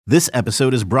This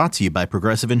episode is brought to you by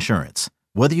Progressive Insurance.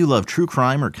 Whether you love true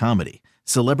crime or comedy,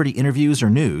 celebrity interviews or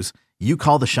news, you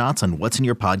call the shots on what's in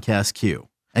your podcast queue.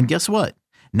 And guess what?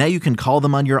 Now you can call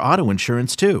them on your auto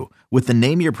insurance too with the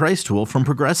Name Your Price tool from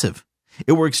Progressive.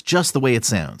 It works just the way it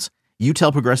sounds. You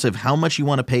tell Progressive how much you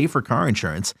want to pay for car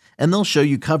insurance, and they'll show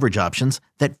you coverage options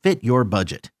that fit your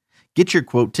budget. Get your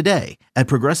quote today at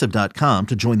Progressive.com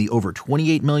to join the over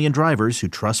 28 million drivers who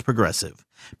trust Progressive.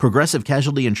 Progressive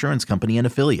Casualty Insurance Company and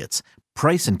Affiliates.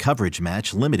 Price and coverage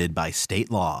match limited by state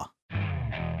law.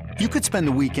 You could spend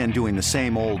the weekend doing the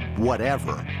same old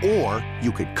whatever, or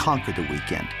you could conquer the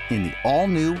weekend in the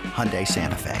all-new Hyundai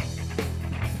Santa Fe.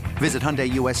 Visit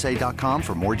HyundaiUSA.com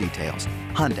for more details.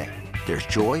 Hyundai, there's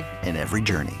joy in every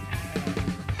journey.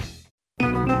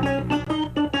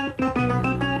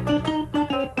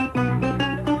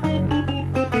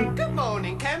 Good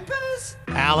morning, campers.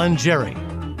 Alan Jerry.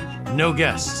 No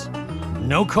guests,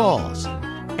 no calls,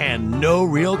 and no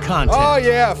real content. Oh,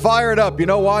 yeah, fire it up. You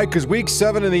know why? Because Week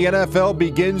 7 in the NFL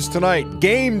begins tonight.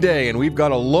 Game day, and we've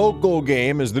got a local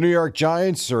game as the New York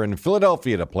Giants are in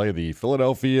Philadelphia to play the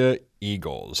Philadelphia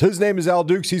Eagles. His name is Al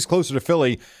Dukes. He's closer to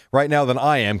Philly right now than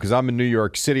I am because I'm in New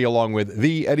York City along with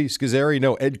the Eddie Schizzeri.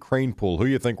 No, Ed Cranepool. Who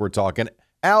you think we're talking?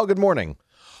 Al, good morning.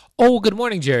 Oh, good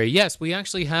morning, Jerry. Yes, we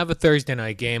actually have a Thursday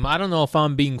night game. I don't know if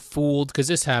I'm being fooled because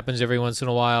this happens every once in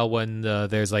a while when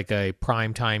there's like a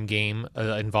primetime game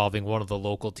involving one of the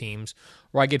local teams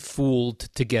where I get fooled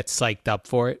to get psyched up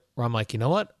for it. Where I'm like, you know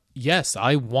what? Yes,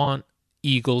 I want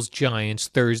Eagles-Giants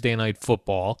Thursday night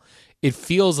football. It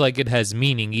feels like it has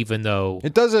meaning even though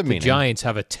it does have the meaning. Giants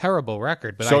have a terrible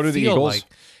record. But So do the Eagles.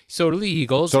 So do the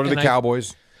Eagles. So do the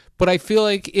Cowboys. But I feel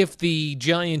like if the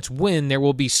Giants win, there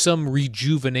will be some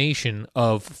rejuvenation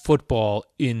of football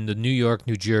in the New York,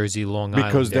 New Jersey, Long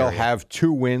Island Because they'll area. have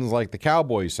 2 wins like the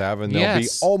Cowboys have, and they'll be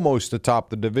almost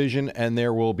atop the division, and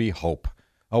there will be hope.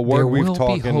 A word we've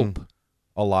talked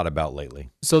a lot about lately.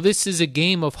 So this is a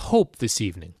game of hope this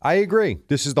evening. I agree.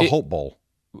 This is the Hope Bowl.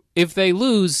 If they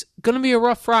lose, going to be a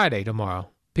rough Friday tomorrow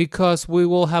because we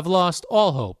will have lost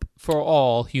all hope for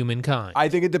all humankind. I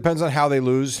think it depends on how they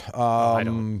lose. I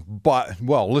don't. But,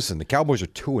 well, listen, the Cowboys are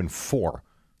 2-4.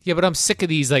 Yeah, but I'm sick of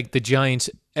these, like the Giants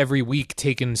every week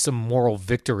taking some moral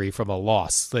victory from a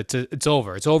loss. It's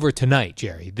over. It's over tonight,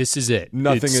 Jerry. This is it.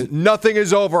 Nothing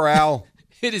is over, Al.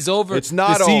 It is over. It's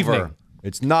not this over. Evening.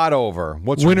 It's not over.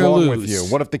 What's Win or wrong lose. with you?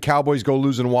 What if the Cowboys go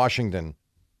lose in Washington?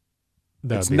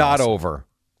 That'd It's be not awesome. over.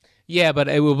 Yeah, but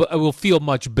it will feel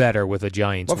much better with a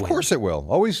Giants win. Of course it will.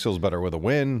 Always feels better with a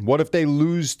win. What if they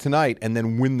lose tonight and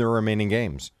then win their remaining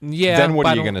games? Yeah. Then what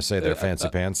are you I going to don't- say there, fancy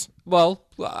pants? Well,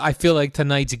 I feel like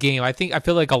tonight's game. I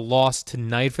feel like a loss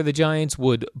tonight for the Giants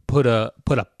would put a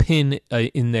pin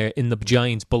in the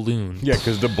Giants balloon. Yeah,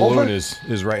 because the balloon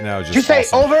is right now just. Did you say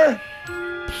awesome. over?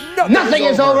 Nothing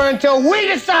is over until we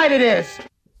decide it is.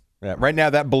 Yeah, right now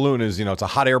that balloon is, it's a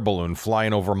hot air balloon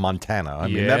flying over Montana. I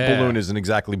mean, that Yeah. balloon isn't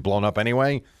exactly blown up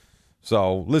anyway.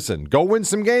 So listen, go win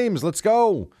some games. Let's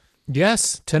go.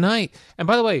 Yes, tonight. And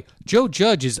by the way, Joe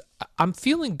Judge I'm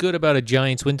feeling good about a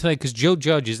Giants win tonight because Joe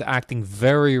Judge is acting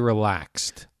very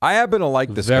relaxed. I happen to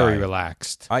like this Very guy.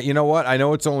 relaxed. You know what? I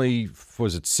know it's only,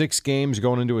 6 games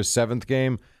going into his 7th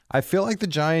game. I feel like the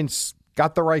Giants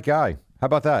got the right guy. How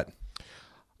about that?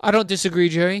 I don't disagree,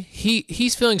 Jerry.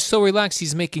 He's feeling so relaxed.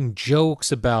 He's making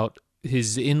jokes about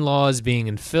his in-laws being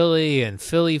in Philly and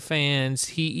Philly fans.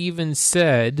 He even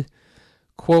said,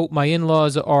 quote, "My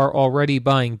in-laws are already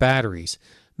buying batteries,"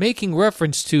 making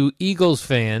reference to Eagles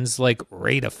fans like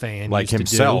Raider fans, Like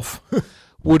himself.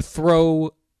 would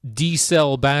throw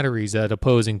D-cell batteries at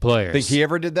opposing players. Think he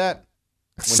ever did that?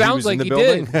 When Sounds was like in the he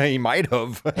building? did. He might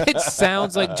have. It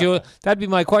sounds like Joe. That'd be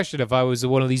my question if I was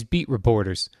one of these beat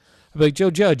reporters. I'd be like,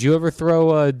 Joe Judge, you ever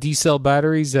throw D-cell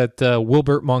batteries at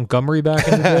Wilbert Montgomery back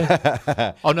in the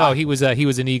day? Oh no, he was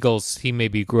an Eagles. He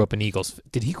maybe grew up an Eagles.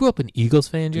 Did he grow up an Eagles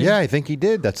fan, Jim? Yeah, I think he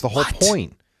did. That's the whole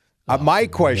point. My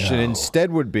question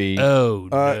instead would be, no.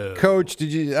 Coach,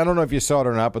 I don't know if you saw it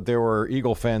or not, but there were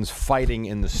Eagle fans fighting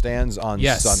in the stands on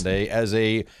Sunday as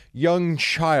a young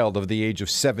child of the age of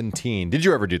 17. Did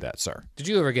you ever do that, sir? Did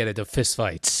you ever get into fist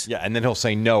fights? Yeah, and then he'll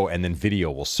say no, and then video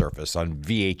will surface on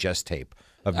VHS tape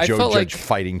of I Joe felt Judge like-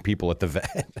 fighting people at the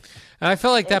vet. And I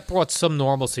felt like that brought some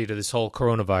normalcy to this whole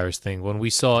coronavirus thing when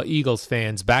we saw Eagles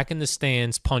fans back in the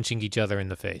stands punching each other in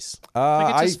the face.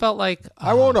 It just felt like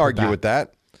I won't we're argue back. with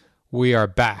that. We are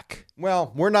back.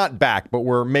 Well, we're not back, but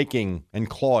we're making and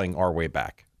clawing our way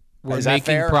back. We're Is that making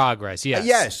fair? progress. Yes.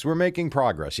 Yes, we're making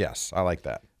progress. Yes, I like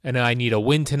that. And I need a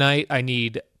win tonight. I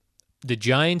need the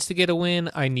Giants to get a win.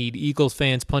 I need Eagles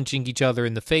fans punching each other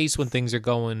in the face when things are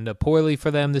going poorly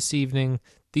for them this evening.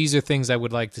 These are things I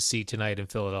would like to see tonight in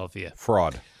Philadelphia.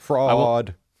 Fraud.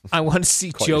 I want to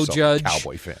see Call Joe yourself a Judge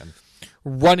Cowboy fan.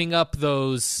 running up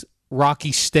those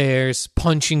rocky stairs,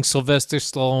 punching Sylvester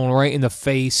Stallone right in the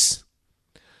face,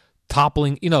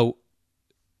 toppling. One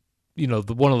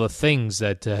of the things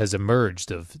that has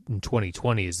emerged in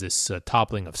 2020 is this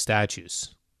toppling of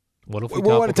statues. What if we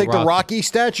want to take the Rocky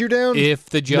statue down? If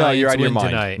the Giants you're out of your win mind.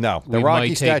 tonight, No, we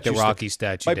might take the Rocky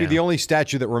statue might down. be the only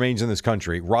statue that remains in this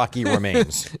country. Rocky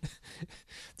remains.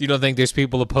 You don't think there's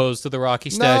people opposed to the Rocky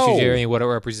statue, No. Jerry, and what it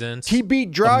represents? He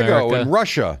beat Drago America. in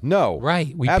Russia. No.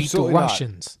 Right. We Absolutely beat the not.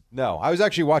 Russians. No. I was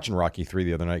actually watching Rocky 3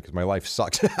 the other night because my life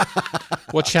sucks.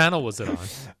 What channel was it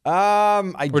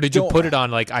on? Or did you put it on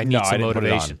like, I need No, I some didn't put it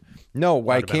on. motivation? No, I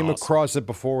That'd have been came awesome. across it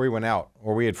before we went out,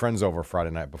 or we had friends over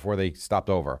Friday night before they stopped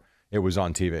over. It was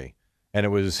on TV. And it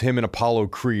was him and Apollo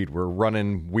Creed were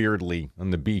running weirdly on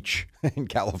the beach in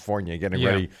California, getting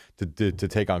ready to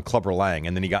take on Clubber Lang.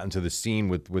 And then he got into the scene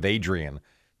with Adrian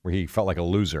where he felt like a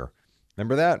loser.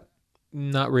 Remember that?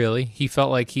 Not really. He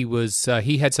felt like he was,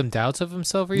 he had some doubts of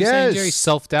himself, are you Yes. saying, Jerry?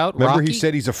 Self-doubt? Remember Rocky? he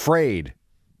said he's afraid.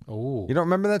 Oh, You don't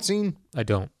remember that scene? I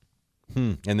don't.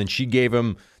 And then she gave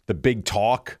him the big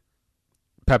talk.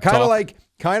 Pep Kind talk?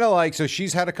 of like, so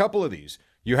she's had a couple of these.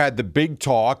 You had the big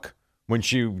talk when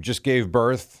she just gave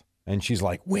birth, and she's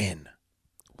like, win.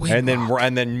 And then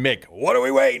Mick, what are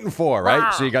we waiting for,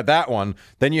 right? So you got that one.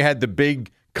 Then you had the big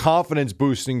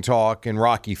confidence-boosting talk in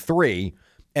Rocky 3,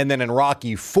 and then in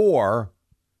Rocky 4,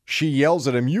 she yells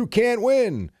at him, you can't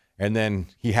win. And then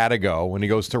he had to go, when he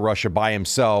goes to Russia by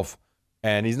himself,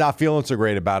 and he's not feeling so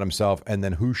great about himself. And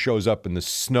then who shows up in the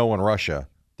snow in Russia?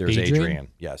 There's Adrian.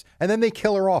 Yes. And then they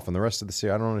kill her off in the rest of the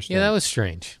series. I don't understand. Yeah, that was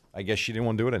strange. I guess she didn't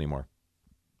want to do it anymore.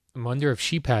 I wonder if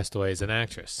she passed away as an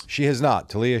actress. She has not.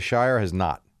 Talia Shire has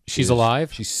not. She's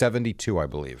alive? She's 72, I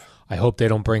believe. I hope they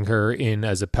don't bring her in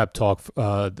as a pep talk,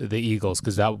 the Eagles,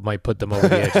 because that might put them over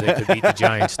the edge. They could beat the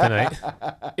Giants tonight.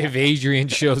 If Adrian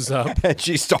shows up And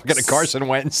she's talking to Carson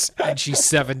Wentz. and she's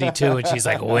 72 and she's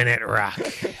like, win it, Rock.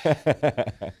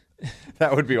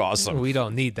 That would be awesome. We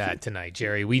don't need that tonight,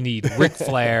 Jerry. We need Ric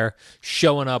Flair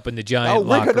showing up in the Oh, Giant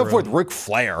locker enough room. with Ric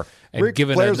Flair. And Ric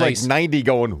giving a Flair's nice- like 90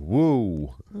 going,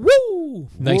 woo. Woo!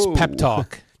 Nice Woo. pep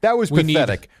talk. That was We need-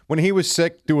 pathetic. When he was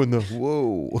sick, doing the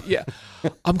woo. Yeah.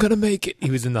 I'm going to make it. He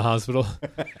was in the hospital.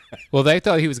 Well, they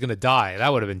thought he was going to die.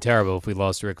 That would have been terrible if we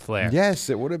lost Ric Flair. Yes,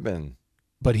 it would have been.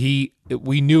 But we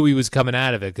knew he was coming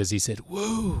out of it because he said,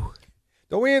 woo.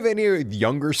 Don't we have any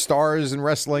younger stars in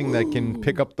wrestling that can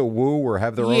pick up the woo or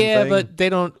have their own thing? Yeah, but they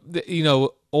don't,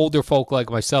 older folk like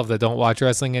myself that don't watch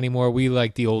wrestling anymore, we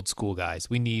like the old school guys.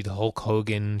 We need Hulk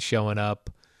Hogan showing up.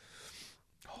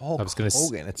 Hulk I was going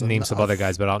Hogan, to name some other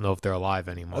guys, but I don't know if they're alive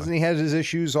anymore. Hasn't he had his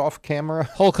issues off camera?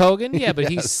 Hulk Hogan? Yeah, but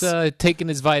Yes. he's taking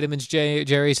his vitamins,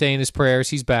 Jerry saying his prayers.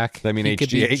 He's back. I mean, he could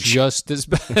be HGH. just as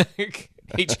back.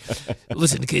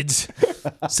 Listen, kids,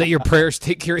 say your prayers,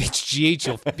 take your HGH.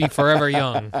 You'll be forever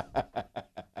young.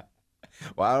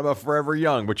 Well, I don't know about forever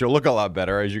young, but you'll look a lot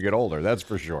better as you get older. That's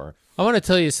for sure. I want to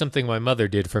tell you something my mother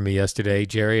did for me yesterday,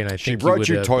 Jerry, and I think She you brought would,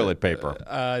 you toilet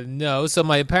paper. No, so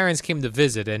my parents came to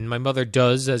visit, and my mother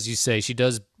does, as you say, she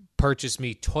does purchase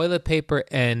me toilet paper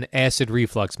and acid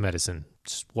reflux medicine.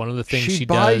 It's one of the things she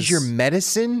buys does. your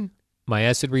medicine? My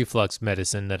acid reflux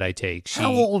medicine that I take.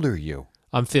 How old are you?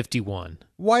 I'm 51.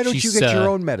 Why don't She's, you get your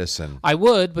own medicine? I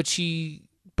would, but she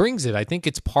brings it. I think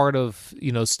it's part of,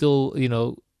 still,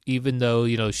 even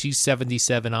though, she's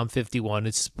 77, I'm 51,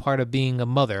 it's part of being a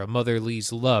mother, a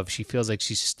motherly's love. She feels like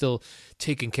she's still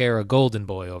taking care of Golden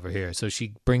Boy over here. So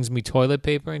she brings me toilet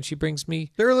paper and she brings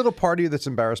me. There a little part of you that's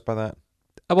embarrassed by that?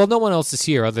 Well, no one else is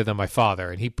here other than my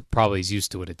father, and he probably is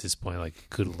used to it at this point. Like,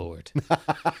 good Lord.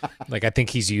 Like, I think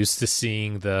he's used to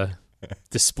seeing the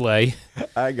display.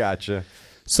 I gotcha.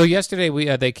 So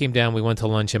yesterday they came down. We went to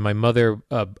lunch, and my mother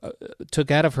took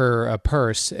out of her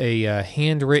purse a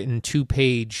handwritten two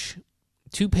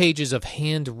pages of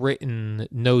handwritten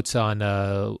notes on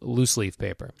loose leaf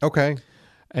paper. Okay.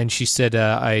 And she said,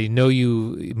 "I know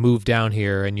you moved down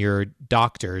here, and your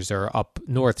doctors are up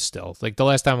north still. Like the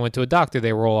last time I went to a doctor,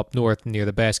 they were all up north near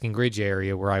the Basking Ridge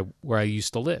area where I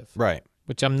used to live, Right.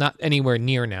 which I'm not anywhere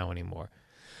near now anymore."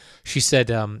 She said,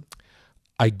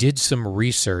 I did some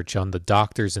research on the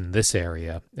doctors in this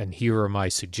area, and here are my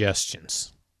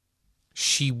suggestions.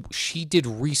 She did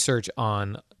research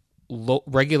on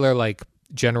regular, like,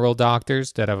 general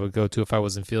doctors that I would go to if I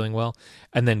wasn't feeling well,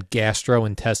 and then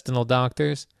gastrointestinal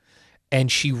doctors.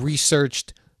 And she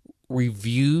researched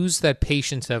reviews that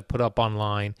patients have put up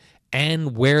online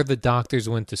and where the doctors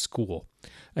went to school.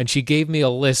 and she gave me a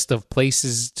list of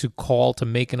places to call to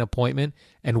make an appointment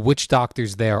and which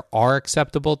doctors there are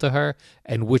acceptable to her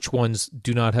and which ones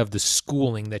do not have the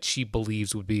schooling that she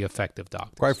believes would be effective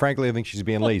doctors. Quite frankly, I think she's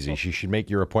being lazy. She should make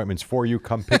your appointments for you,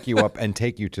 come pick you up, and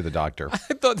take you to the doctor. I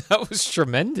thought that was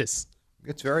tremendous.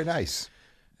 It's very nice.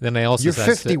 Then I also You're said,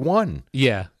 51.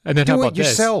 yeah. And then how Do about it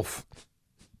yourself. this?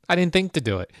 I didn't think to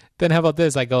do it. Then how about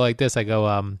this? I go like this. I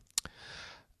go,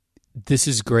 this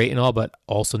is great and all, but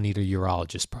also need a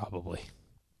urologist probably.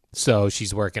 So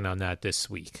she's working on that this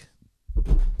week.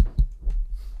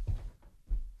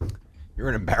 You're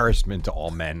an embarrassment to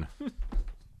all men.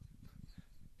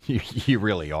 You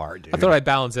really are, dude. I thought I'd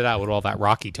balance it out with all that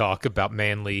Rocky talk about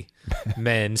manly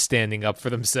men standing up for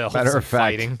themselves Matter and of fact,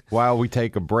 fighting. while we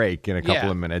take a break in a couple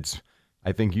Yeah. of minutes,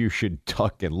 I think you should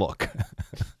tuck and look.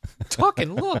 Tuck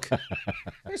and look.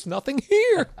 There's nothing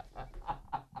here.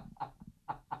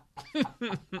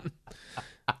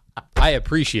 I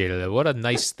appreciated it. What a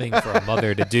nice thing for a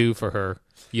mother to do for her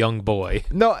young boy.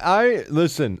 No, I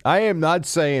am not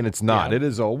saying it's not. Yeah. It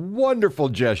is a wonderful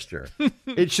gesture.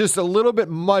 It's just a little bit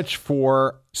much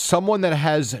for someone that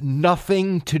has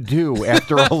nothing to do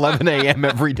after 11 a.m.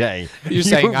 every day. You're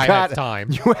saying You've I have time.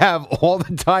 You have all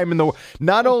the time in the world.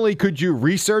 Not only could you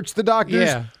research the doctors,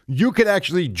 Yeah. you could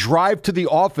actually drive to the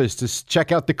office to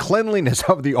check out the cleanliness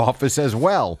of the office as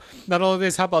well. Not only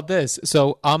this, how about this?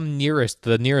 So I'm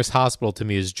the nearest hospital to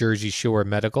me is Jersey Shore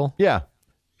Medical. Yeah.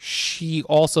 She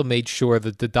also made sure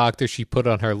that the doctor she put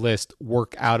on her list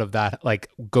work out of that, like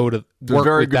go to It's a work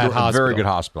very with good, that hospital. very good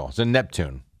hospital. It's in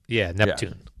Neptune. Yeah,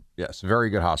 Neptune. Yes, very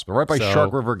good hospital. Right by So-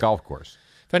 Shark River Golf Course.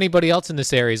 If anybody else in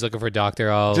this area is looking for a doctor,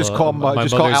 I'll Just call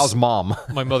mother's- Al's mom.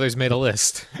 My mother's made a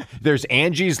list. There's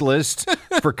Angie's list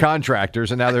for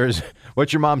contractors, and now there's,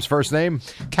 what's your mom's first name?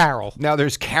 Carol. Now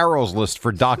there's Carol's list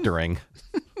for doctoring.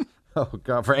 Oh,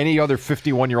 God, for any other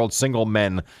 51-year-old single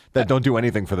men that don't do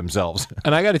anything for themselves.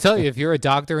 And I got to tell you, if you're a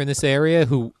doctor in this area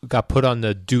who got put on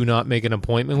the do not make an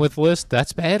appointment with list,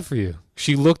 that's bad for you.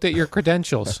 She looked at your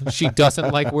credentials. She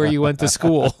doesn't like where you went to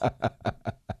school.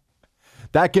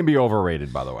 That can be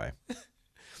overrated, by the way.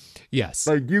 Yes.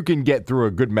 Like, you can get through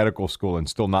a good medical school and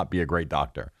still not be a great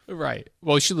doctor. Right.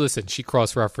 Well, she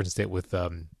cross-referenced it with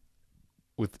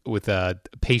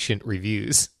patient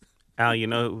reviews. Al, you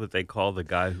know what they call the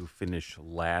guy who finished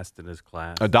last in his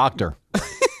class? A doctor.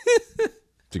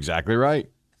 That's exactly right.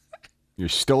 You're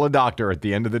still a doctor at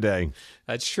the end of the day.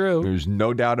 That's true. There's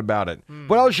no doubt about it.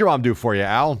 What else your mom do for you,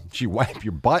 Al? She wipe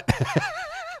your butt?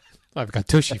 I've got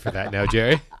Tushy for that now,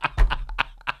 Jerry.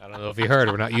 I don't know if you heard,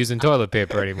 we're not using toilet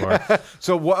paper anymore.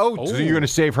 So you're going to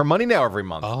save her money now every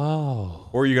month? Oh.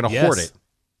 Or are you going to hoard it?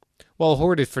 Well, I'll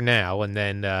hoard it for now, and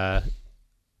then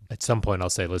at some point I'll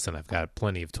say, listen, I've got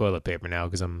plenty of toilet paper now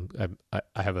because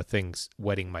I have a thing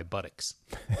wetting my buttocks.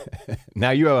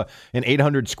 Now you have an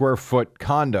 800 square foot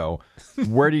condo.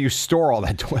 Where do you store all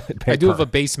that toilet paper? I do have a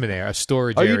basement area, a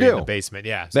storage Oh, you area in do? the basement.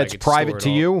 Yeah, so I That's could store private it to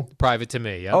all. you? Private to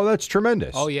me. Yeah. Oh, that's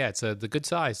tremendous. Oh yeah, it's the good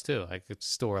size too. I could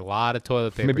store a lot of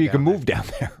toilet paper. Maybe you can down move down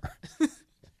there. there.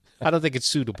 I don't think it's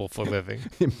suitable for living.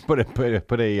 put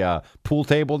a pool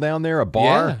table down there, a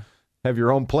bar. Yeah. Have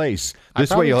your own place. I This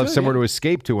way probably you'll have could, somewhere yeah. to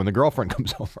escape to when the girlfriend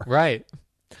comes over. Right.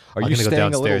 Are I'm you gonna go staying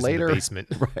a little downstairs in the later? basement.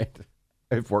 Right.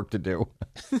 I have work to do.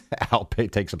 I'll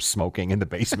take some smoking in the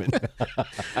basement.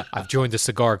 I've joined a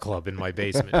cigar club in my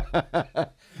basement.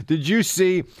 Did you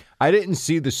see? I didn't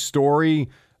see the story.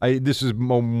 This is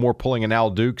more pulling an Al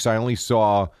Dukes. I only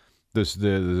saw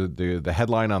the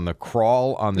headline on the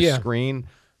crawl on the screen.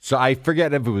 So I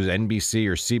forget if it was NBC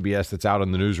or CBS that's out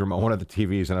in the newsroom on one of the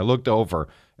TVs. And I looked over,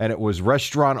 and it was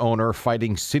restaurant owner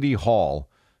fighting City Hall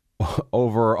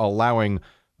over allowing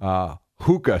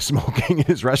hookah smoking in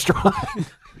his restaurant.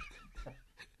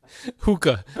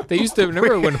 Hookah. They used to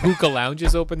remember when hookah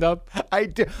lounges opened up.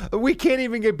 We can't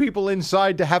even get people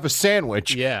inside to have a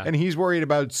sandwich. Yeah. And he's worried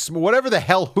about whatever the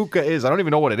hell hookah is. I don't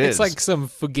even know what it is. It's like some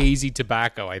fugazi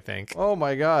tobacco, I think. Oh,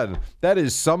 my God. That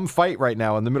is some fight right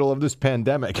now in the middle of this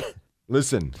pandemic.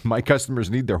 Listen, my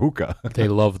customers need their hookah. They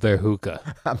love their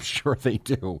hookah. I'm sure they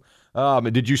do.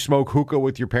 Did you smoke hookah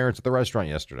with your parents at the restaurant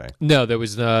yesterday? No, there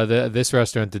was this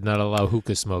restaurant did not allow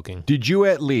hookah smoking. Did you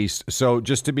at least, so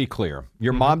just to be clear,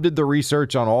 your mom did the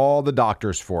research on all the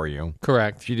doctors for you.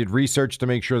 Correct. She did research to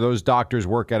make sure those doctors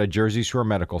work at a Jersey Shore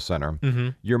Medical Center.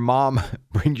 Your mom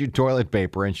brings you toilet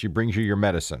paper and she brings you your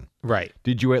medicine. Right.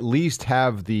 Did you at least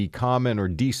have the common or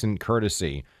decent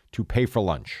courtesy to pay for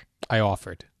lunch? I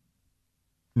offered.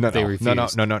 No. They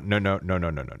refused.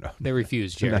 No. They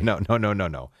refused, Jerry.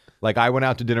 No. Like I went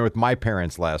out to dinner with my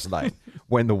parents last night.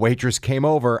 When the waitress came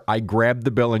over, I grabbed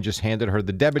the bill and just handed her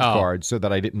the debit card so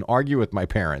that I didn't argue with my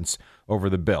parents over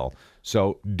the bill.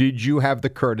 So did you have the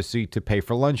courtesy to pay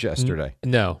for lunch yesterday?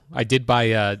 No, I did buy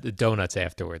the donuts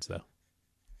afterwards, though.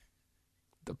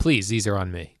 Please, these are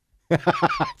on me.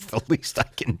 It's the least I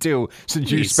can do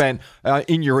since you spent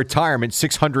in your retirement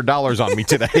 $600 on me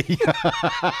today.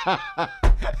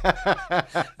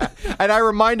 And I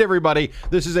remind everybody,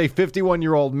 this is a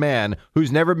 51-year-old man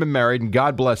who's never been married, and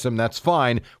God bless him, that's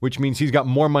fine, which means he's got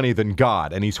more money than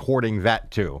God, and he's hoarding that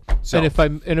too. So. And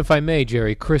if I may,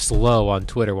 Jerry, Chris Lowe on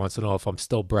Twitter wants to know if I'm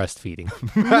still breastfeeding.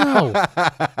 No,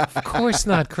 of course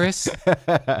not, Chris.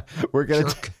 We're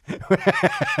gonna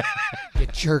You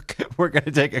jerk. We're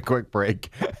gonna take a quick break.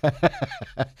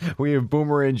 We have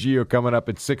Boomer and Gio coming up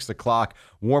at 6 o'clock.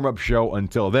 Warm-up show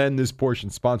until then. This portion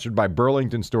sponsored by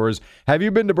Burlington Stores. Have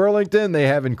you been to Burlington? They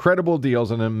have incredible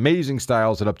deals and amazing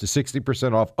styles at up to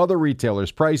 60% off other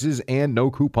retailers' prices and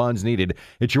no coupons needed.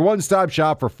 It's your one-stop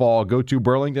shop for fall. Go to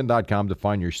burlington.com to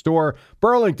find your store.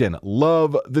 Burlington,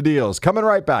 love the deals. Coming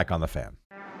right back on The Fan.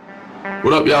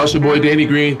 What up, y'all? It's your boy Danny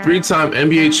Green, 3-time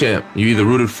NBA champ. You either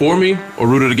rooted for me or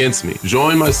rooted against me.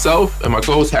 Join myself and my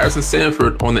co-host Harrison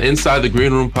Sanford on the Inside the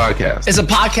Green Room podcast. It's a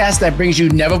podcast that brings you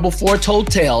never-before-told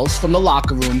tales from the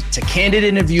locker room to candid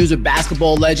interviews with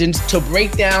basketball legends to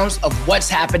breakdowns of what's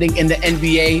happening in the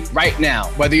NBA right now.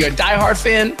 Whether you're a diehard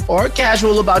fan or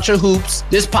casual about your hoops,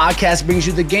 this podcast brings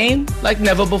you the game like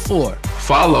never before.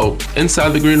 Follow Inside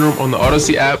the Green Room on the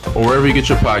Odyssey app or wherever you get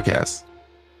your podcasts.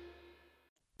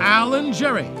 Al and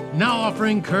Jerry, now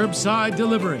offering curbside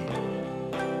delivery.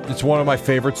 It's one of my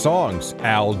favorite songs,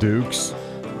 Al Dukes.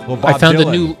 Well, Bob I found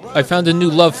Dylan. I found a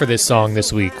new love for this song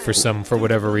this week for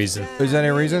whatever reason. Is there any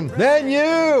reason? Then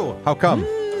you! How come?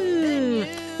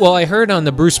 Well, I heard on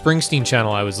the Bruce Springsteen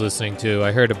channel I was listening to,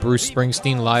 I heard a Bruce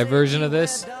Springsteen live version of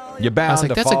this. You're bound I was like,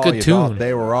 to that's a fall, good you tune. thought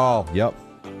they were all. Yep.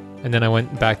 And then I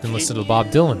went back and listened to the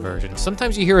Bob Dylan version.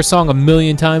 Sometimes you hear a song a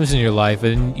million times in your life,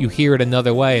 and you hear it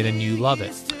another way, and then you love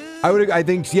it. I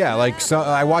think, yeah, like, so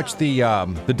I watched the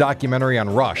documentary on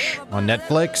Rush on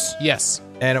Netflix. Yes.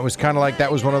 And it was kind of like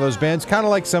that was one of those bands, kind of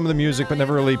like some of the music, but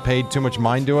never really paid too much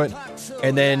mind to it.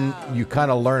 And then you kind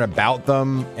of learn about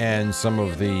them and some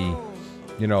of the,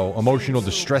 emotional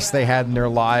distress they had in their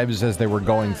lives as they were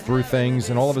going through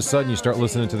things. And all of a sudden you start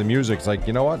listening to the music. It's like,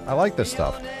 you know what? I like this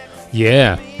stuff.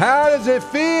 Yeah. How does it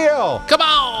feel? Come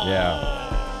on! Yeah.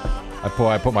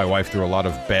 I put my wife through a lot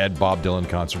of bad Bob Dylan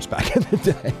concerts back in the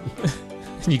day.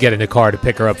 You get in the car to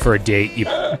pick her up for a date. You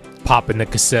pop in the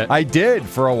cassette. I did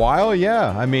for a while,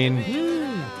 yeah. I mean,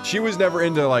 she was never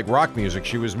into like rock music.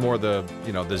 She was more the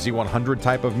the Z100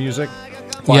 type of music.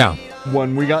 But yeah.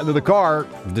 When we got into the car,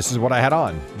 this is what I had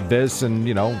on. This and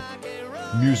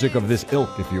music of this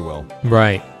ilk, if you will.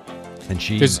 Right. And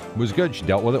she was good. She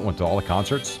dealt with it. Went to all the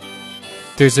concerts.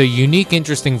 There's a unique,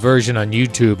 interesting version on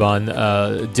YouTube on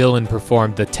Dylan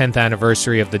performed the 10th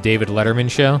anniversary of the David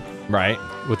Letterman show. Right.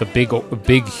 With a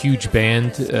big, huge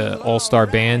band, all-star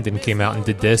band, and came out and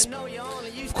did this.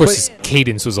 Of course, his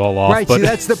cadence was all off. Right, but see,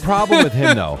 that's the problem with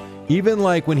him, though. Even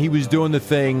like when he was doing the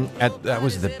thing that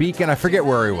was the Beacon, I forget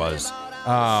where he was.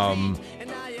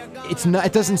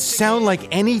 It doesn't sound like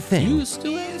anything.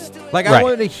 Like, I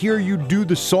wanted to hear you do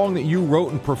the song that you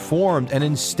wrote and performed, and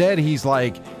instead he's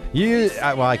like,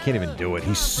 I can't even do it.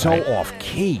 He's so off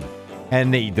key.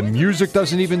 And the music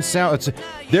doesn't even sound...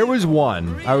 There was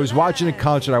one, I was watching a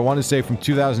concert, I want to say from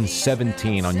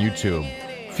 2017 on YouTube,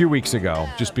 a few weeks ago,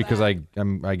 just because I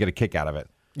get a kick out of it.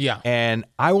 Yeah. And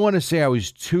I want to say I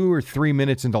was 2 or 3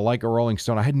 minutes into Like a Rolling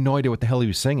Stone. I had no idea what the hell he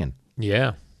was singing.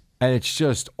 Yeah. And it's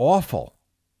just awful.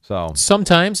 So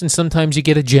sometimes, and sometimes you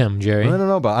get a gem, Jerry. I don't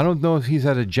know, but I don't know if he's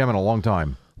had a gem in a long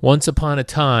time. Once upon a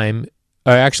time...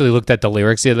 I actually looked at the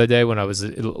lyrics the other day when I was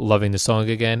loving the song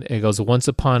again. It goes, once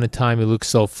upon a time you looked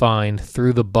so fine,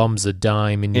 threw the bums a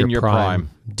dime in your prime.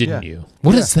 Didn't you?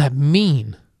 What does that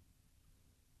mean?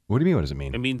 What do you mean, what does it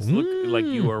mean? It means look like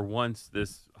you were once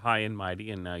this high and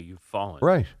mighty and now you've fallen.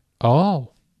 Right.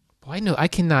 Oh. I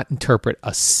cannot interpret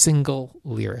a single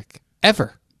lyric.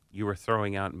 Ever. You were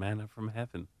throwing out manna from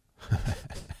heaven.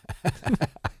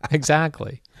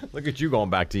 Exactly. Look at you going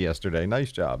back to yesterday.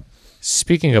 Nice job.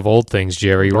 Speaking of old things,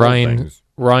 Jerry,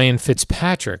 Ryan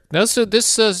Fitzpatrick. Now, so this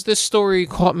story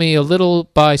caught me a little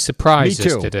by surprise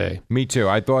yesterday. Me too.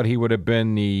 I thought he would have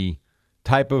been the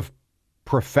type of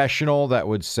professional that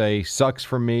would say, sucks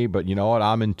for me, but you know what?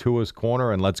 I'm in Tua's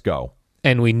corner and let's go.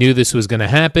 And we knew this was going to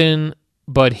happen,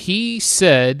 but he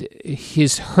said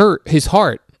his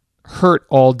heart hurt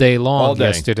all day long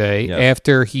yesterday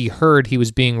after he heard he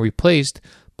was being replaced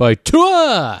by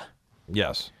Tua.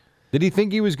 Yes. Did he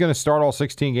think he was going to start all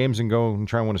 16 games and go and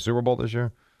try and win a Super Bowl this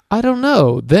year? I don't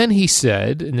know. Then he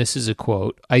said, and this is a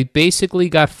quote, "I basically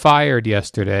got fired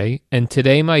yesterday, and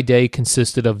today my day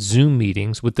consisted of Zoom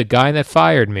meetings with the guy that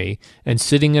fired me and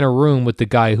sitting in a room with the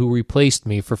guy who replaced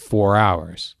me for 4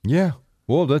 hours." Yeah.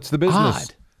 Well, that's the business.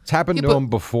 Odd. It's happened to him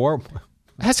before.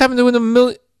 It has happened to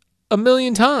him a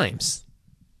million times.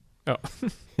 Oh.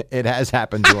 It has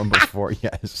happened to him before,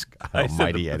 yes. God I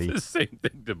almighty, said Eddie. the same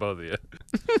thing to both of you.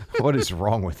 What is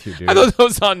wrong with you, dude? I thought that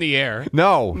was on the air.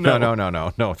 No.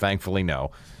 Thankfully, no.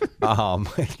 God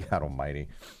almighty.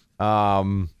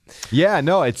 Yeah,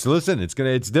 no.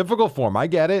 It's difficult for him. I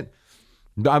get it.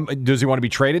 Does he want to be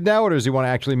traded now, or does he want to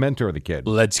actually mentor the kid?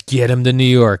 Let's get him to New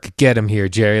York. Get him here,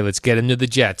 Jerry. Let's get him to the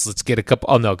Jets. Let's get a couple.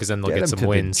 Oh no, because then they'll get some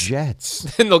wins. The Jets.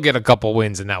 Then they'll get a couple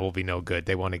wins, and that will be no good.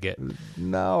 They want to get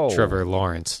Trevor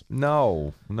Lawrence.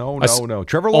 No.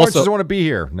 Trevor Lawrence doesn't want to be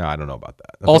here. No, I don't know about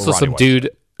that. That's also,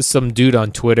 some dude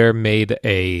on Twitter made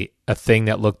a thing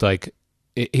that looked like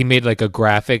he made like a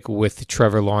graphic with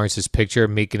Trevor Lawrence's picture,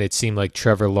 making it seem like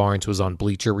Trevor Lawrence was on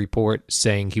Bleacher Report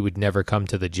saying he would never come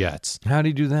to the Jets. How did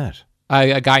he do that?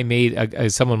 A guy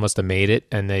someone must have made it,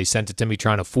 and they sent it to me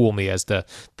trying to fool me as to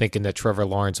thinking that Trevor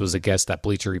Lawrence was a guest at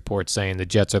Bleacher Report saying the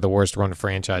Jets are the worst run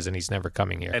franchise and he's never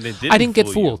coming here. And I didn't get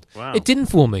fooled. Wow. It didn't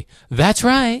fool me. That's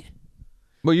right.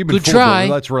 Well, you've been Good fooled. try.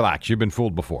 Let's relax. You've been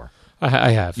fooled before.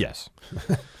 I have. Yes.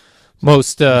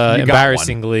 Most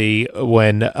embarrassingly,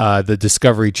 when the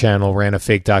Discovery Channel ran a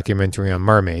fake documentary on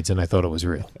mermaids, and I thought it was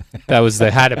real.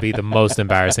 That had to be the most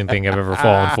embarrassing thing I've ever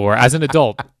fallen for as an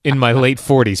adult in my late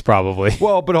 40s, probably.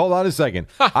 Well, but hold on a second.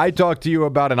 I talked to you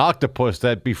about an octopus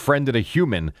that befriended a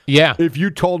human. Yeah. If you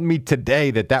told me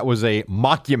today that was a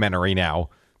mockumentary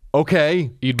now, okay.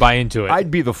 You'd buy into it.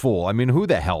 I'd be the fool. I mean, who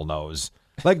the hell knows?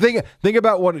 Like, think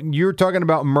about what you're talking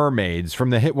about mermaids from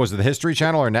was it the History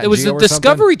Channel or Nat Geo? It was the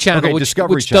Discovery Channel, which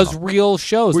Channel. does real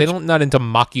shows. They don't not into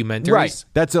mockumentaries. Right.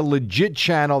 That's a legit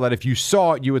channel that if you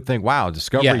saw it, you would think, wow,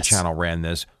 Discovery Channel ran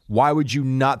this. Why would you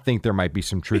not think there might be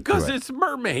some truth to it? Because it's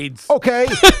mermaids. Okay.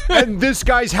 And this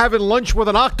guy's having lunch with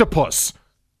an octopus.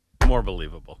 More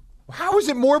believable. How is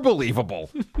it more believable?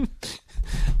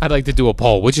 I'd like to do a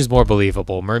poll. Which is more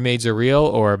believable? Mermaids are real,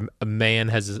 or a man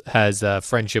has a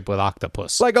friendship with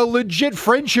octopus? Like a legit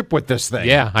friendship with this thing.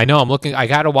 Yeah, I know. I'm looking. I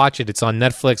got to watch it. It's on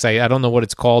Netflix. I don't know what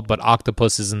it's called, but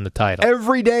octopus is in the title.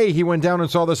 Every day he went down and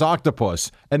saw this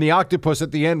octopus, and the octopus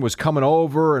at the end was coming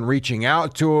over and reaching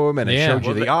out to him, and it showed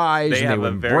you the eyes, and they were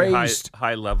embraced.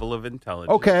 High level of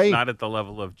intelligence. Okay. Not at the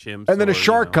level of chimps. And then a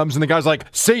shark comes, and the guy's like,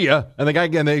 "See ya," and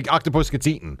the octopus gets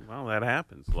eaten. Well, that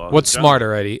happens. What's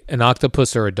smarter, Eddie? An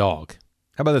octopus or a dog?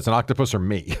 How about it's an octopus or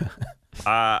me?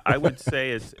 I would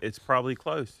say it's probably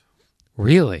close.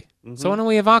 Really? Mm-hmm. So why don't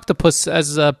we have octopus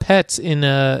as pets in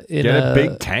a get a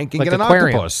big tank and like get an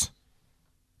aquarium. octopus?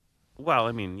 Well,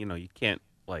 I mean, you can't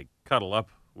like cuddle up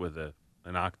with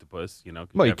an octopus.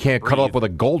 Well, you can't cuddle up with a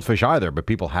goldfish either, but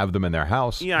people have them in their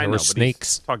house. Yeah, I know. Or but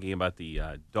snakes. He's talking about the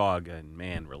dog and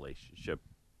man relationship.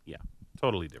 Yeah,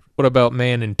 totally different. What about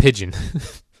man and pigeon?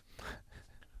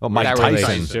 Well, Mike That Tyson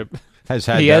relationship. has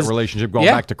had that relationship going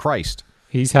back to Christ.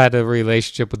 He's had a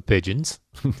relationship with pigeons.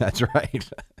 That's right.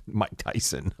 Mike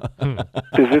Tyson.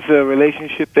 Is this a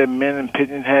relationship that men and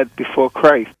pigeons had before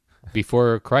Christ?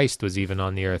 Before Christ was even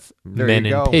on the earth, There men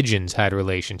you and go. pigeons had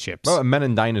relationships. Well, men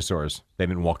and dinosaurs. They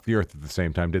didn't walk the earth at the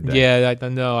same time, did they? Yeah, I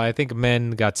know. I think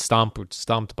men got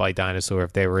stomped by dinosaur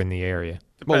if they were in the area.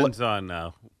 Depends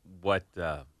on what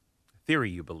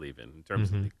theory you believe in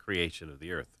terms of the creation of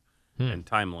the earth and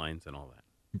timelines and all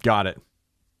that. Got it.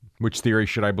 Which theory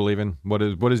should I believe in? What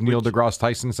does Neil deGrasse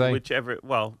Tyson say? Whichever,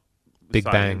 Big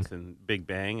science Bang. and Big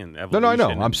Bang and evolution. No, I know.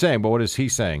 I'm saying, but what is he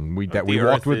saying? That we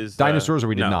walked with dinosaurs, or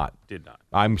we did not? Did not.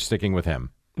 I'm sticking with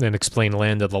him. And explain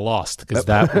Land of the Lost, because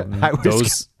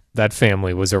that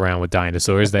family was around with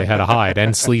dinosaurs. They had a hide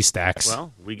and slee stacks.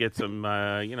 Well, we get some,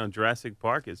 Jurassic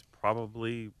Park is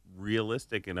probably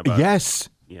realistic in about. Yes.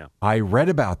 Yeah. I read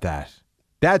about that.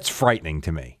 That's frightening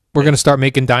to me. We're going to start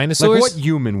making dinosaurs? Like, what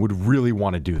human would really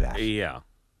want to do that? Yeah.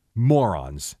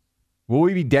 Morons. Will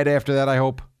we be dead after that, I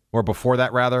hope? Or before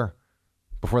that, rather?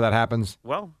 Before that happens?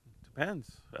 Well, depends.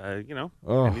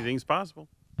 Anything's possible.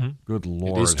 Good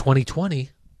Lord. It is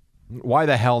 2020. Why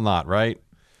the hell not, right?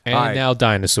 And now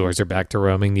dinosaurs are back to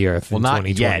roaming the earth in not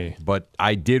 2020. yet, but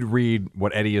I did read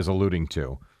what Eddie is alluding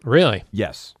to. Really?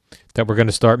 Yes. That we're going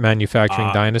to start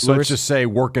manufacturing dinosaurs? Let's just say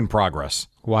work in progress.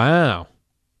 Wow.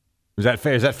 Is that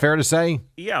fair? Is that fair to say?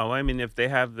 Yeah, well, I mean, if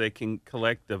they can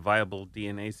collect the viable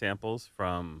DNA samples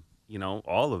from,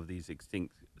 all of these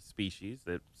extinct species,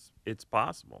 it's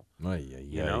possible.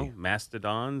 Ay.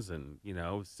 Mastodons and,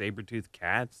 saber-toothed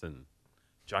cats and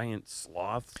giant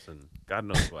sloths and God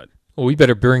knows what. Well, we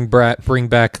better bring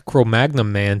back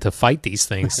Cro-Magnon Man to fight these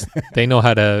things. They know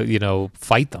how to,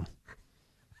 fight them.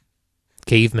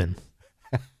 Cavemen.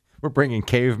 We're bringing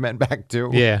cavemen back too?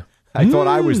 Yeah. I thought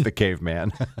I was the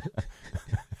caveman.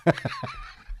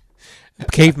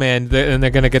 Caveman, and they're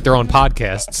going to get their own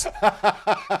podcasts.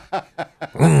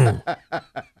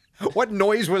 What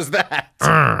noise was that?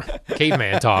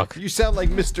 Caveman talk. You sound like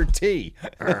Mr. T.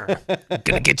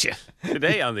 Gonna get you.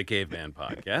 Today on the Caveman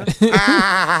Podcast.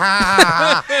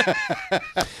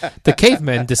 The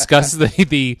cavemen discuss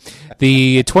the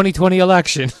 2020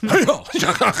 election.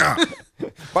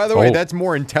 By the way, that's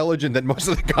more intelligent than most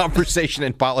of the conversation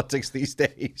in politics these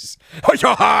days.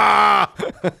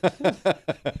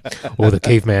 The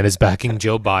caveman is backing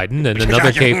Joe Biden, and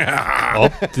another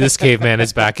this caveman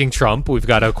is backing Trump. We've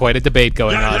got quite a debate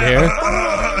going on here.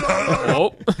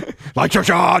 Like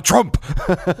Trump.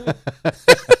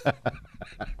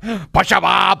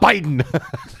 Biden.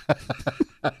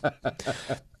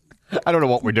 I don't know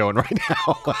what we're doing right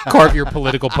now. Carve your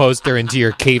political poster into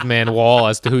your caveman wall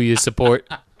as to who you support.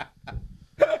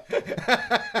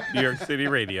 New York City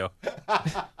radio.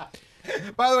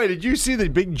 By the way, did you see the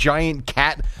big giant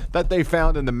cat that they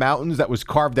found in the mountains that was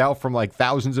carved out from like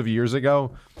thousands of years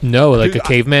ago? No, like a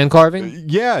caveman carving?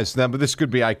 Yes, but this could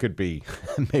be,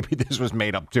 maybe this was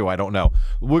made up too. I don't know.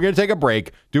 We're going to take a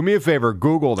break. Do me a favor,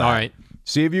 Google that. All right.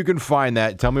 See if you can find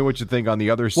that. Tell me what you think on the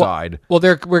other side. Well,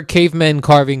 there were cavemen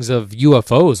carvings of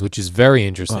UFOs, which is very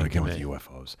interesting. Again with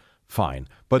UFOs. Fine.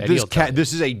 But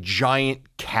this is a giant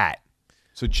cat.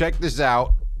 So check this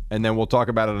out, and then we'll talk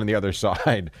about it on the other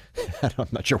side. I'm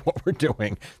not sure what we're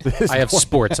doing. I have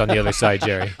sports on the other side,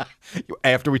 Jerry.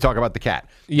 After we talk about the cat.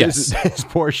 Yes. This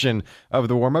portion of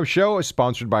the warm-up show is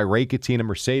sponsored by Ray Catena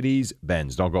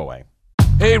Mercedes-Benz. Don't go away.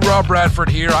 Hey, Rob Bradford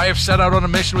here. I have set out on a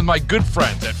mission with my good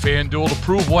friends at FanDuel to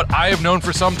prove what I have known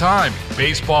for some time.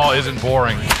 Baseball isn't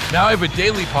boring. Now I have a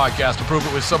daily podcast to prove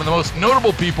it with some of the most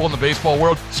notable people in the baseball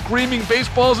world, screaming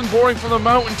baseball isn't boring from the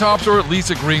mountaintops, or at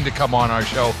least agreeing to come on our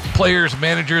show. Players,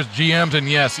 managers, GMs, and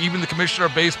yes, even the commissioner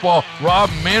of baseball, Rob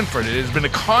Manfred. It has been a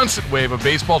constant wave of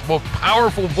baseball's most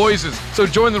powerful voices. So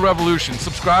join the revolution.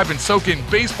 Subscribe and soak in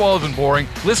Baseball Isn't Boring.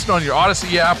 Listen on your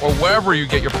Odyssey app or wherever you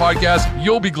get your podcast.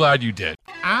 You'll be glad you did.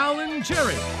 Al and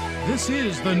Jerry, this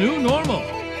is the new normal.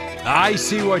 I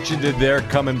see what you did there,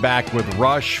 coming back with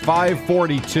Rush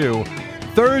 542.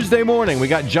 Thursday morning, we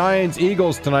got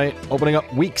Giants-Eagles tonight, opening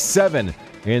up Week 7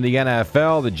 in the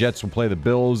NFL. The Jets will play the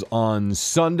Bills on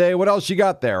Sunday. What else you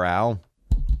got there, Al?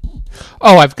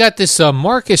 Oh, I've got this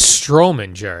Marcus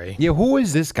Stroman, Jerry. Yeah, who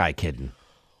is this guy kidding?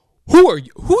 Who are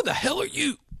you? Who the hell are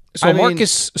you? So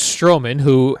Marcus Stroman,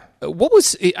 who...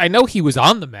 I know he was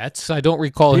on the Mets. I don't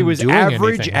recall him doing anything. He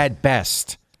was average at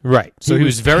best. Right. So he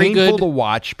was very good. Painful to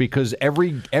watch because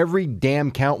every damn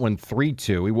count went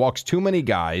 3-2. He walks too many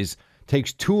guys,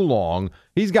 takes too long.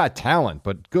 He's got talent,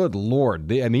 but good Lord,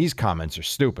 these comments are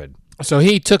stupid. So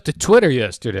he took to Twitter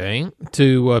yesterday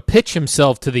to pitch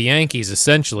himself to the Yankees,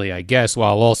 essentially, I guess,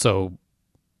 while also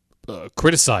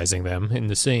criticizing them in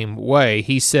the same way.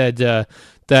 He said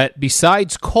that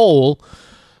besides Cole,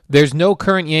 there's no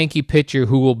current Yankee pitcher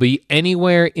who will be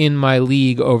anywhere in my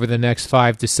league over the next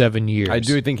 5 to 7 years. I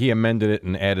do think he amended it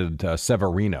and added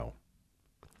Severino.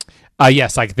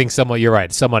 Yes, I think you're right.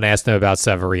 Someone asked him about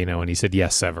Severino, and he said,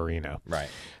 yes, Severino. Right.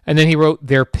 And then he wrote,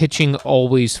 their pitching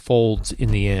always folds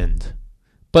in the end.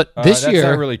 But this year...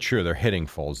 That's not really true. Their hitting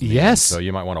folds in the end, so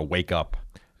you might want to wake up.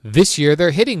 This year,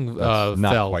 their hitting That's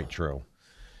not fell. Quite true.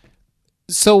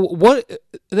 So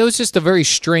that was just a very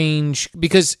strange,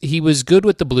 because he was good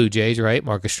with the Blue Jays, right?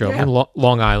 Marcus Stroman,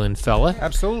 Long Island fella.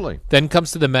 Absolutely. Then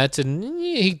comes to the Mets, and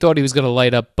he thought he was going to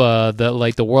light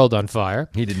the world on fire.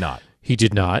 He did not. He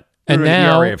did not. And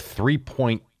now an ERA of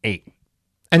 3.8.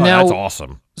 And now that's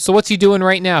awesome. So what's he doing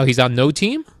right now? He's on no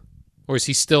team, or is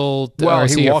he still? Well,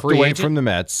 he walked away agent? from the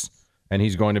Mets, and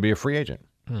he's going to be a free agent.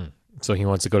 So he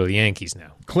wants to go to the Yankees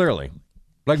now. Clearly.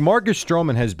 Like, Marcus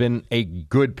Stroman has been a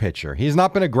good pitcher. He has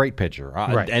not been a great pitcher.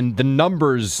 Right. And the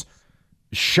numbers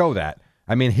show that.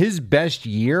 I mean, his best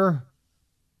year,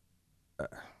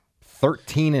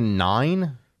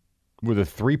 13-9 with a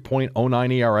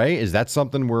 3.09 ERA. Is that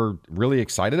something we're really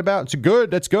excited about? It's good.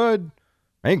 That's good.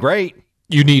 Ain't great.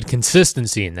 You need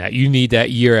consistency in that. You need that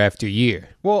year after year.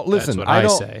 Well, listen, That's what I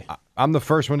say. I'm the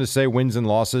first one to say wins and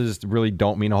losses really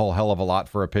don't mean a whole hell of a lot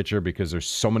for a pitcher because there's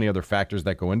so many other factors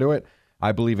that go into it.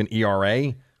 I believe in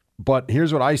ERA, but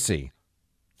here's what I see.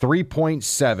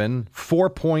 3.7,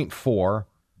 4.4,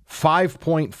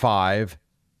 5.5,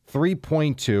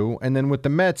 3.2, and then with the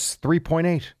Mets,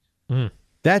 3.8.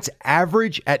 That's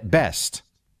average at best.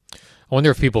 I wonder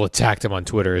if people attacked him on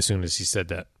Twitter as soon as he said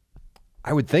that.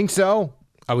 I would think so.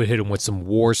 I would hit him with some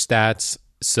war stats.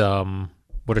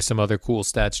 What are some other cool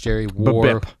stats, Jerry?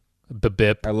 War.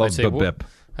 BBIP. I love BBIP.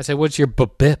 I say, what's your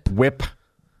BBIP? Whip.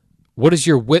 What is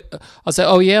your whip? I'll say,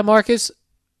 oh yeah, Marcus,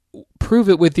 prove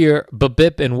it with your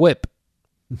BBIP and whip.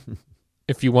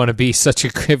 If you want to be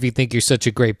if you think you're such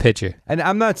a great pitcher. And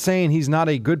I'm not saying he's not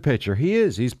a good pitcher. He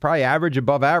is. He's probably average,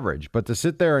 above average. But to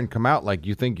sit there and come out like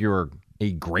you think you're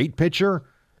a great pitcher,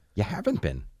 you haven't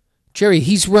been. Jerry,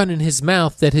 he's running his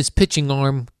mouth that his pitching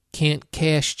arm can't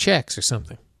cash checks or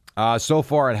something. So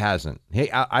far, it hasn't.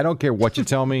 Hey, I don't care what you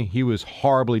tell me. He was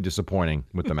horribly disappointing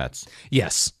with the Mets.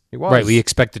 Yes. He was. Right, we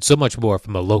expected so much more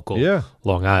from a local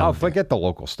Long Island. Oh, forget the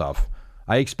local stuff.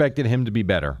 I expected him to be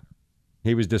better.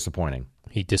 He was disappointing.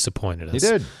 He disappointed us. He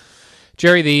did.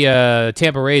 Jerry, the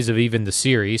Tampa Rays have evened the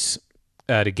series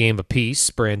at a game apiece.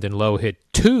 Brandon Lowe hit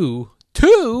two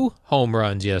home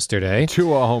runs yesterday.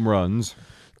 2 home runs.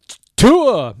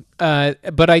 But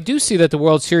I do see that the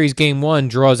World Series Game 1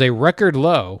 draws a record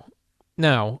low.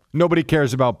 Now, nobody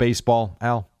cares about baseball,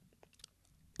 Al.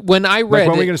 When I read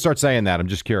when are we going to start saying that? I'm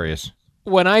just curious.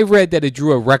 When I read that it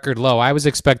drew a record low, I was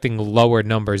expecting lower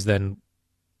numbers than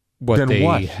what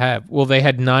have. Well, they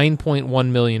had 9.1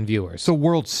 million viewers. It's a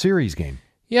World Series game.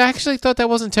 Yeah, I actually thought that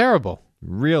wasn't terrible.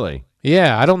 Really?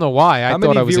 Yeah, I don't know why. How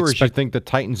many viewers do you think the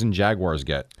Titans and Jaguars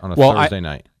get on a Thursday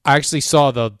night? I actually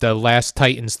saw the last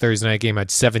Titans Thursday night game had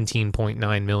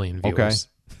 17.9 million viewers.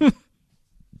 Okay.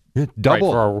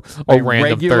 Double right, for a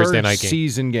random regular Thursday night game.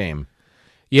 Season game.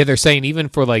 Yeah, they're saying even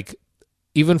for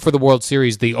the World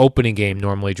Series, the opening game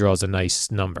normally draws a nice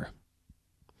number.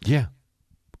 Yeah.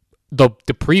 The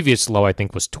previous low, I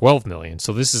think, was 12 million.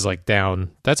 So this is like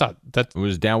down. It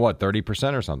was down, what,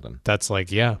 30% or something? That's like,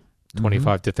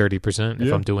 25 to 30%,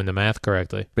 if I'm doing the math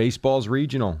correctly. Baseball's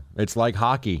regional. It's like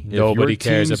hockey. Nobody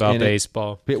cares about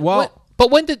baseball. But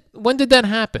when did that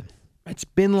happen? It's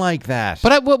been like that.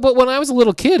 But when I was a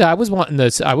little kid, I was wanting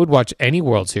this. I would watch any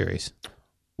World Series.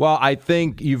 Well, I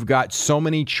think you've got so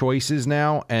many choices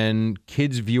now, and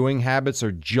kids' viewing habits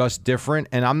are just different.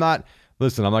 And I'm not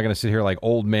going to sit here like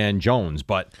old man Jones,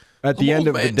 but at the end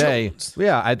of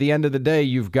the day,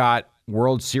 you've got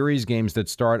World Series games that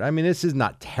start. I mean, this is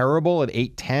not terrible at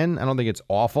 8:10. I don't think it's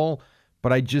awful,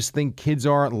 but I just think kids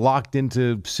aren't locked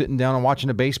into sitting down and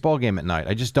watching a baseball game at night.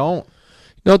 I just don't.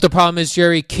 You know what the problem is,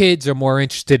 Jerry? Kids are more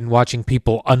interested in watching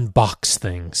people unbox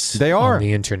things. They are. On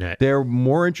the internet. They're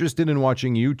more interested in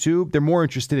watching YouTube. They're more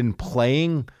interested in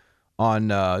playing on,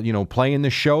 playing the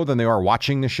show than they are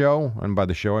watching the show. And by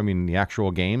the show, I mean the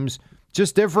actual games.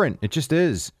 Just different. It just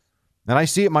is. And I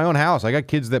see it in my own house. I got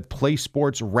kids that play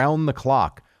sports round the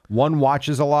clock. One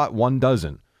watches a lot, one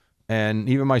doesn't. And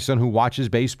even my son who watches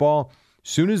baseball,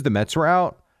 soon as the Mets were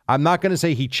out, I'm not going to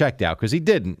say he checked out because he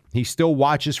didn't. He still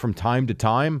watches from time to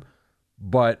time,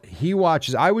 but he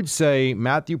watches. I would say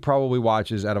Matthew probably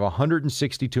watches out of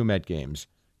 162 Met games.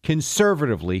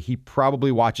 Conservatively, he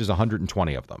probably watches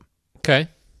 120 of them. Okay.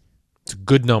 It's a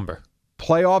good number.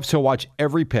 Playoffs, he'll watch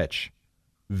every pitch.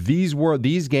 These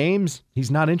games,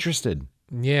 he's not interested.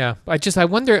 Yeah. I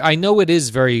wonder, I know it is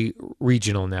very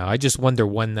regional now. I just wonder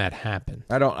when that happened.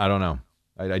 I don't know.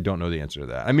 I don't know the answer to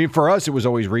that. I mean, for us, it was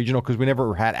always regional because we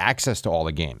never had access to all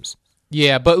the games.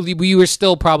 Yeah, but we were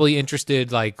still probably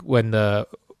interested, like when the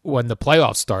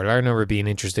playoffs started. I remember being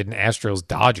interested in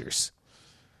Astros-Dodgers.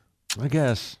 I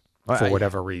guess for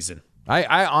whatever reason.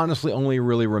 I honestly only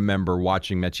really remember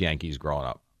watching Mets-Yankees growing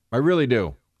up. I really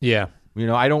do. Yeah.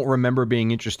 I don't remember being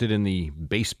interested in the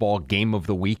baseball game of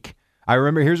the week. I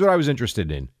remember. Here's what I was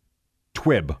interested in: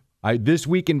 TWIB. This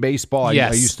week in baseball,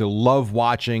 I used to love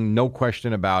watching, no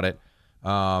question about it.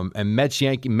 And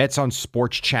Mets on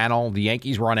Sports Channel. The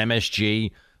Yankees were on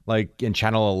MSG, like in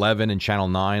Channel 11 and Channel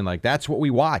 9. Like that's what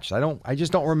we watched. I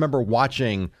just don't remember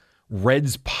watching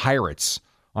Reds Pirates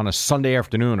on a Sunday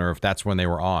afternoon, or if that's when they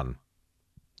were on.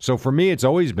 So for me, it's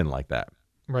always been like that.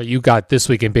 Right, you got This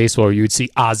Week in Baseball where you would see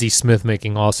Ozzie Smith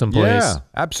making awesome plays. Yeah,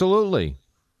 absolutely.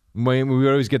 We would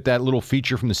always get that little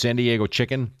feature from the San Diego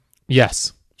Chicken.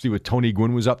 Yes. See what Tony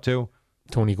Gwynn was up to.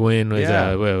 Tony Gwynn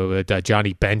was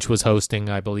Johnny Bench was hosting,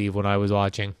 I believe, when I was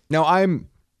watching. Now, I'm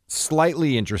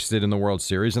slightly interested in the World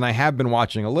Series, and I have been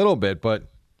watching a little bit,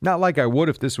 but not like I would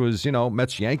if this was,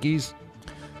 Mets-Yankees.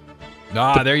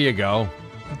 There you go.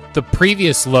 The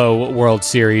previous low World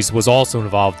Series was also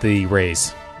involved the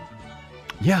Rays.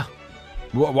 Yeah.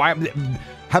 Why?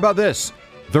 How about this?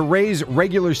 The Rays'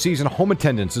 regular season home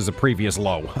attendance is a previous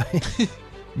low. I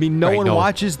mean, no one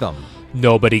watches them.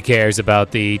 Nobody cares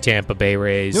about the Tampa Bay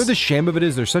Rays. You know what the shame of it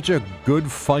is? They're such a good,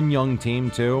 fun young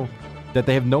team, too, that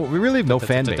they have we really have no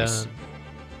fan base.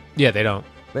 Yeah, they don't.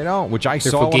 They don't, which I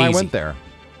They're saw when I fugazi. went there.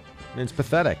 It's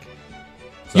pathetic.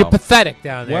 You're So, pathetic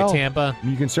down there, well, Tampa.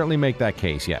 You can certainly make that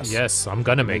case, yes. Yes, I'm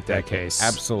going to make that case.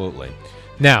 Absolutely.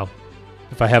 Now,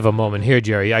 if I have a moment here,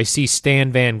 Jerry, I see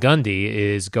Stan Van Gundy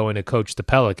is going to coach the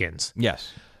Pelicans.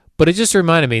 Yes. But it just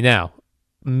reminded me now,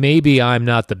 maybe I'm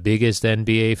not the biggest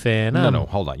NBA fan. No,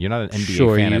 hold on. You're not an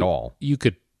NBA fan at all. You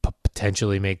could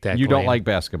potentially make that You claim. don't like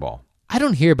basketball. I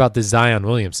don't hear about the Zion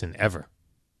Williamson ever.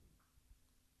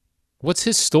 What's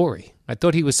his story? I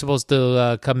thought he was supposed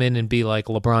to come in and be like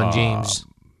LeBron James.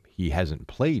 He hasn't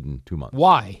played in 2 months.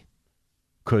 Why?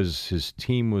 Because his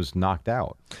team was knocked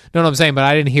out. No, I'm saying, but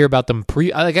I didn't hear about them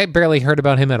I barely heard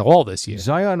about him at all this year.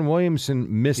 Zion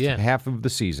Williamson missed half of the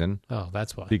season. Oh,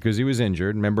 that's why. Because he was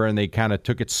injured. Remember, and they kind of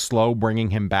took it slow bringing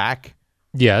him back.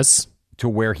 Yes. To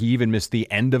where he even missed the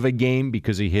end of a game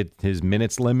because he hit his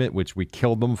minutes limit, which we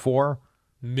killed them for.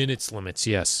 Minutes limits,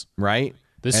 yes. Right?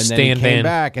 This and Stan then he came Van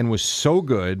back and was so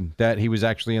good that he was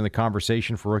actually in the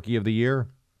conversation for Rookie of the Year.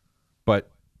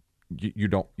 But you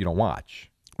don't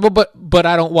watch. Well, but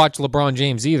I don't watch LeBron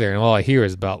James either, and all I hear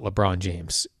is about LeBron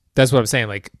James. That's what I'm saying.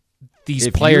 Like these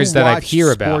If players you that I watch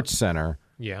hear about. Sports Center,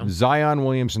 Yeah. Zion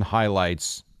Williamson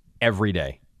highlights every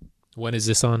day. When is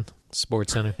this on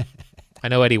Sports Center? I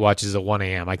know Eddie watches at 1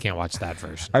 a.m. I can't watch that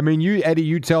version. I mean, Eddie,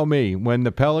 you tell me, when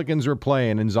the Pelicans were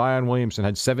playing and Zion Williamson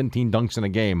had 17 dunks in a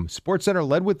game, Sports Center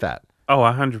led with that. Oh,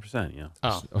 100%, yeah.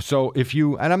 Oh. So if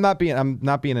you, and I'm not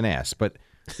being an ass, but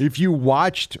if you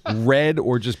watched, read,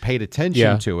 or just paid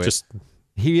attention to it,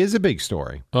 he is a big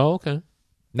story. Oh, okay.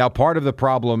 Now, part of the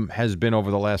problem has been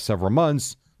over the last several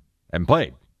months and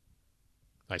played.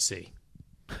 I see.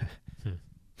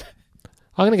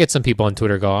 I'm going to get some people on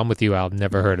Twitter go, I'm with you, Al.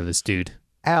 Never heard of this dude.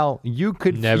 Al, you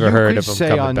could heard of him say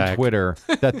coming on back. Twitter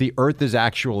that the earth is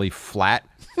actually flat,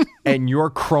 and your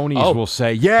cronies will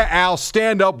say, yeah, Al,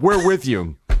 stand up, we're with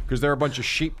you, because they're a bunch of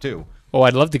sheep, too. Oh,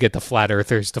 I'd love to get the flat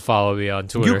earthers to follow me on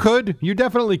Twitter. You could. You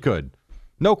definitely could.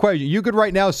 No question. You could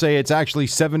right now say it's actually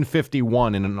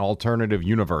 751 in an alternative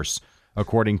universe,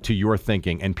 according to your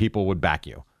thinking, and people would back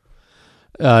you.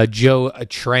 Joe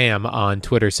Tram on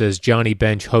Twitter says Johnny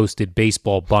Bench hosted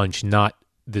Baseball Bunch, not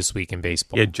This Week in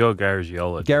Baseball. Yeah, Joe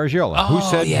Garagiola. Garagiola. Oh,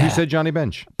 Who said Johnny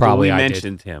Bench? Probably well, we I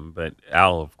mentioned him, but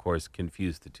Al, of course,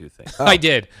 confused the two things. I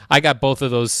did. I got both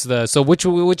of those. So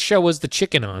which show was the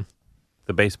chicken on?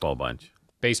 The Baseball Bunch.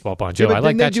 Baseball Bunch. Yeah, Oh, but I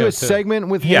like didn't that they show do a too. segment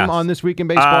with him on This Week in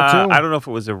Baseball, too? I don't know if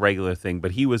it was a regular thing,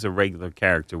 but he was a regular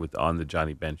character on the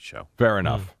Johnny Bench show. Fair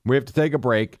enough. We have to take a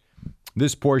break.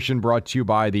 This portion brought to you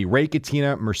by the Ray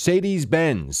Catena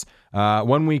Mercedes-Benz.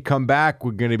 When we come back,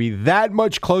 we're going to be that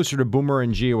much closer to Boomer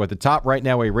and Gio at the top. Right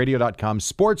now, a radio.com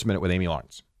Sports Minute with Amy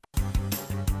Lawrence.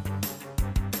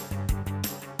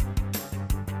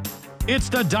 It's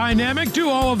the dynamic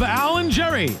duo of Al and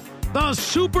Jerry, the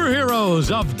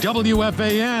superheroes of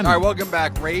WFAN. All right, welcome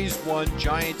back. Rays won,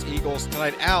 Giants, Eagles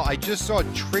tonight. Al, I just saw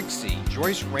Trixie.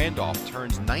 Joyce Randolph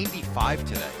turns 95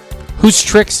 today. Who's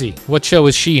Trixie? What show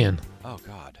is she in? Oh,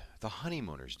 God. The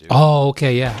Honeymooners, dude. Oh,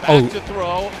 okay, yeah. Back to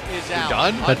throw is out.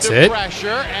 Done? That's Under it? pressure,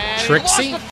 and he Trixie? lost the